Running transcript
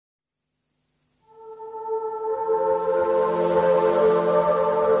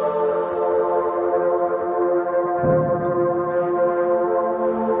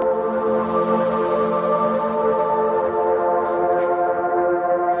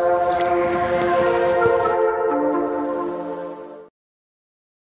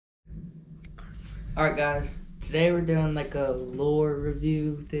Alright guys, today we're doing like a lure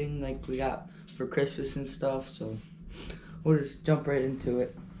review thing like we got for Christmas and stuff, so we'll just jump right into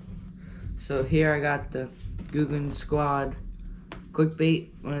it. So here I got the Googan Squad quick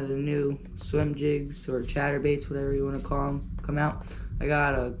bait, one of the new swim jigs or chatterbaits, whatever you want to call them, come out. I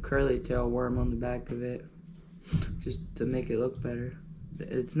got a curly tail worm on the back of it just to make it look better.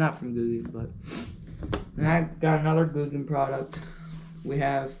 It's not from Googan, but and I got another Googan product. We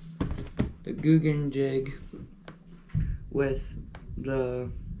have the googan jig with the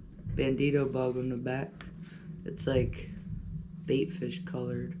bandito bug on the back. It's like bait fish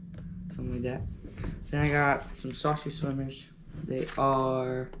colored, something like that. Then I got some saucy swimmers. They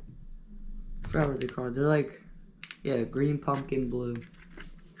are, I forgot what they're called. They're like, yeah, green pumpkin blue.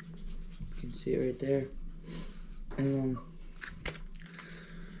 You can see it right there. And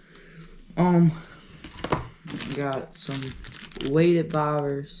got some weighted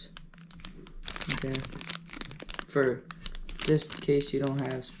bobbers. Okay. For just in case you don't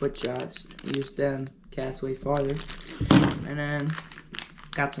have split shots, use them. Cast way farther. And then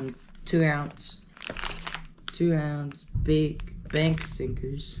got some 2 ounce big bank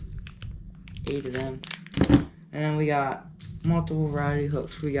sinkers, 8 of them. And then we got multiple variety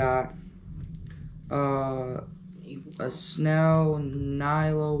hooks. We got a Snell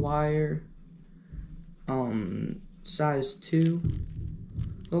Nylon wire size 2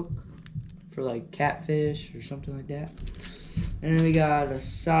 hook for like catfish or something like that. And then we got a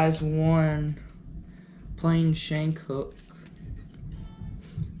size 1 plain shank hook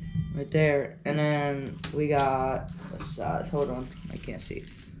right there. And then we got a size, hold on, I can't see.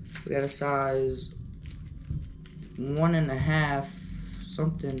 We got a size 1.5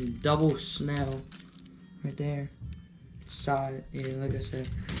 something double Snell right there. Size, yeah, like I said,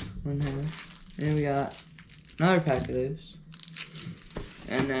 1.5. And then we got another pack of those.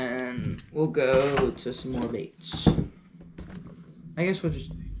 And then we'll go to some more baits. I guess we'll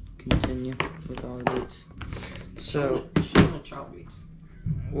just continue with all the baits. So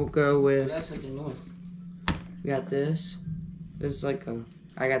we'll go with. That's like the noise. We got this. This is like a.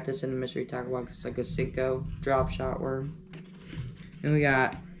 I got this in the mystery tackle box. It's like a Cinco drop shot worm. And we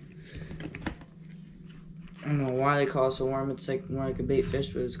got. I don't know why they call it a worm. It's like more like a bait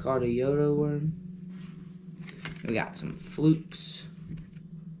fish, but it's called a Yodo worm. We got some flukes.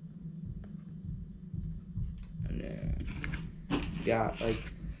 Got like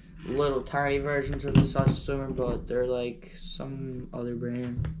little tiny versions of the sausage swimmer, but they're like some other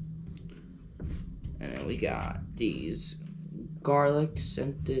brand. And then we got these garlic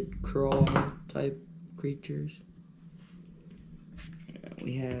scented crawl type creatures. And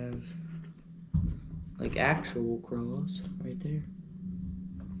we have like actual crawls right there.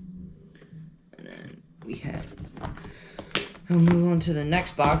 And then we have, I'll move on to the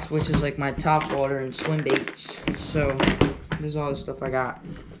next box, which is like my top water and swim baits. So this is all the stuff I got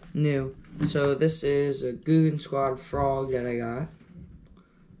new. So this is a Googan Squad frog that I got.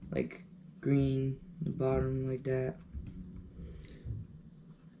 Like green, the bottom like that.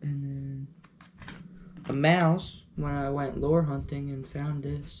 And then a mouse when I went lure hunting and found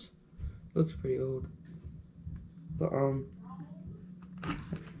this. Looks pretty old. But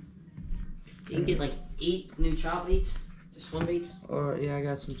You can get like 8 new chop baits, just swim baits. Or yeah, I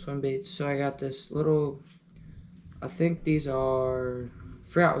got some swim baits. So I got this little, I think these are, I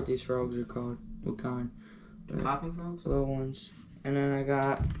forgot what these frogs are called, what kind. Popping frogs? Little ones. And then I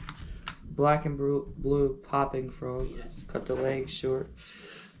got black and blue popping frog. Yes. Cut the legs short.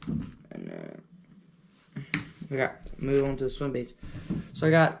 And we got, move on to the swim baits. So I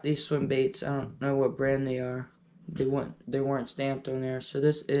got these swim baits. I don't know what brand they are. They weren't stamped on there. So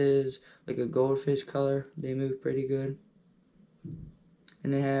this is like a goldfish color. They move pretty good.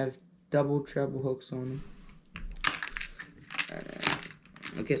 And they have double treble hooks on them.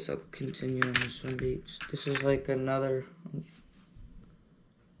 I guess I'll continue on the swim baits. This is like another. Let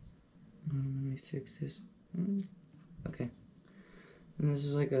me fix this. Okay. And this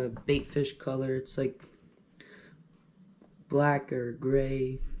is like a bait fish color. It's like black or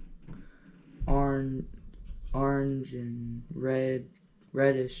gray, orange and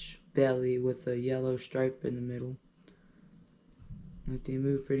reddish belly with a yellow stripe in the middle. Like they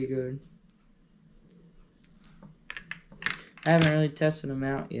move pretty good. I haven't really tested them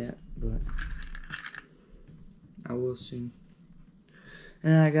out yet, but I will soon.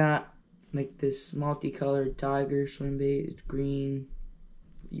 And I got like this multicolored tiger swim bait. It's green,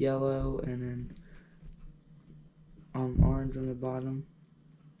 yellow, and then orange on the bottom.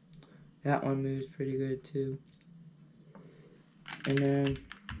 That one moves pretty good too. And then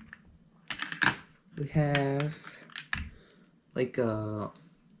we have like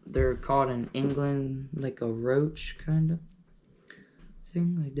they're called in England like a roach kind of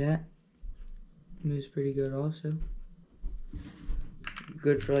thing, like that. Moves pretty good also.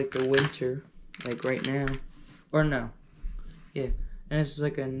 Good for like the winter, like right now. Or no. Yeah. And it's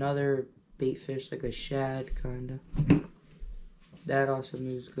like another bait fish, like a shad kind of. That also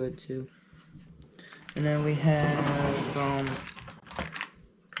moves good too. And then we have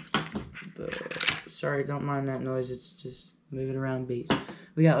sorry, don't mind that noise, it's just moving around baits.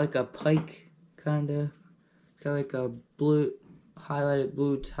 We got like a pike kinda. Got like a blue, highlighted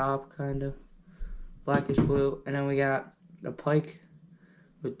blue top kinda. Blackish blue. And then we got a pike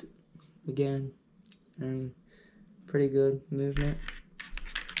with, again, and pretty good movement.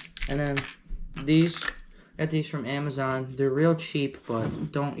 And then these, got these from Amazon. They're real cheap,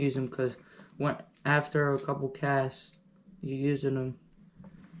 but don't use them because after a couple casts, you're using them,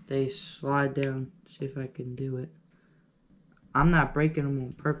 they slide down. See if I can do it. I'm not breaking them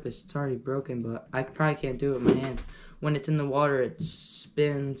on purpose. It's already broken, but I probably can't do it with my hands. When it's in the water, it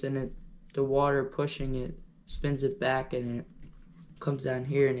spins, and the water pushing it spins it back, and it comes down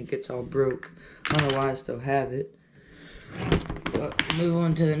here, and it gets all broke. I don't know why I still have it. But move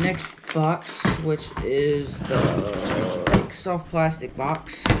on to the next box, which is the like soft plastic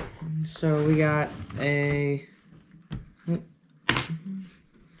box. So we got another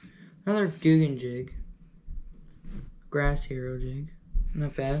googan jig, grass hero jig,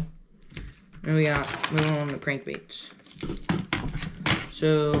 not bad. And we got moving on to crankbaits.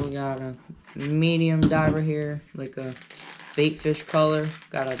 So we got a medium diver here, like a bait fish color.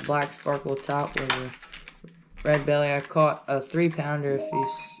 Got a black sparkle top with a red belly. I caught a 3-pounder, if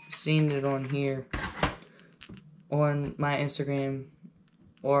you've seen it on here, on my Instagram,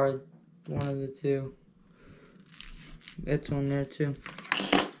 or one of the two. It's on there too.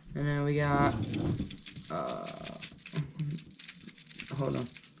 And then we got, hold on.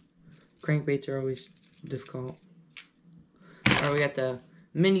 Crankbaits are always difficult. Alright, we got the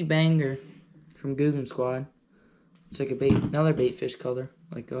mini banger from Googan Squad. It's like another bait fish color,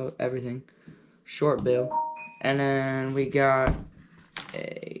 like everything. Short bill. And then we got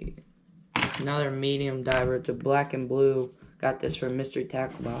another medium diver. It's a black and blue. Got this from Mystery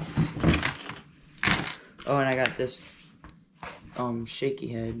Tackle Box. Oh, and I got this shaky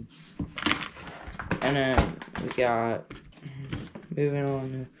head. And then we got, moving on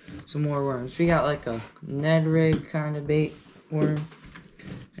to some more worms. We got like a Ned rig kind of bait worm.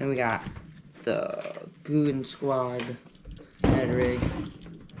 And we got the Googan Squad Ned rig.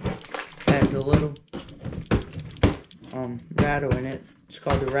 Has a little rattle in it. It's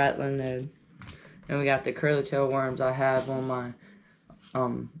called the Rattling Ned. And we got the curly tail worms I have on my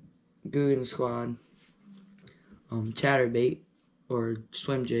Googan Squad chatterbait or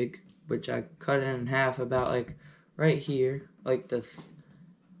swim jig, which I cut it in half about like right here, like the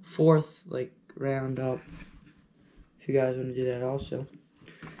fourth like round up, if you guys want to do that also.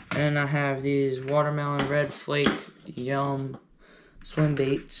 And I have these watermelon red flake yum swim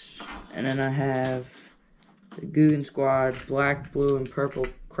baits, and then I have the Googan Squad black, blue, and purple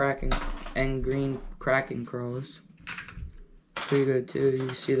cracking and green cracking crawls. Pretty good too.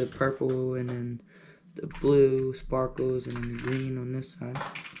 You see the purple and then the blue sparkles and then the green on this side.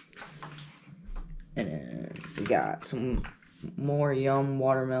 And then we got some more yum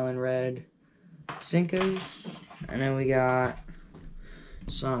watermelon red Sinkos. And then we got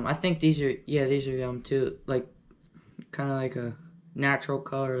some, I think these are yum too. Like, kind of like a natural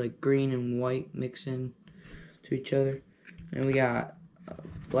color, like green and white mixing to each other. And we got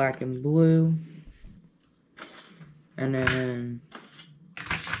black and blue. And then,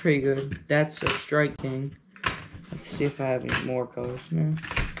 pretty good. That's a Strike King. Let's see if I have any more colors now.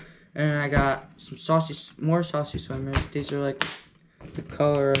 And then I got some more saucy swimmers. These are like the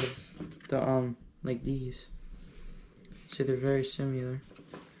color of the, like these. So they're very similar.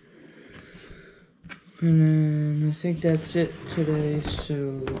 And then I think that's it today.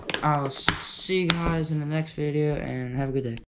 So I'll see you guys in the next video and have a good day.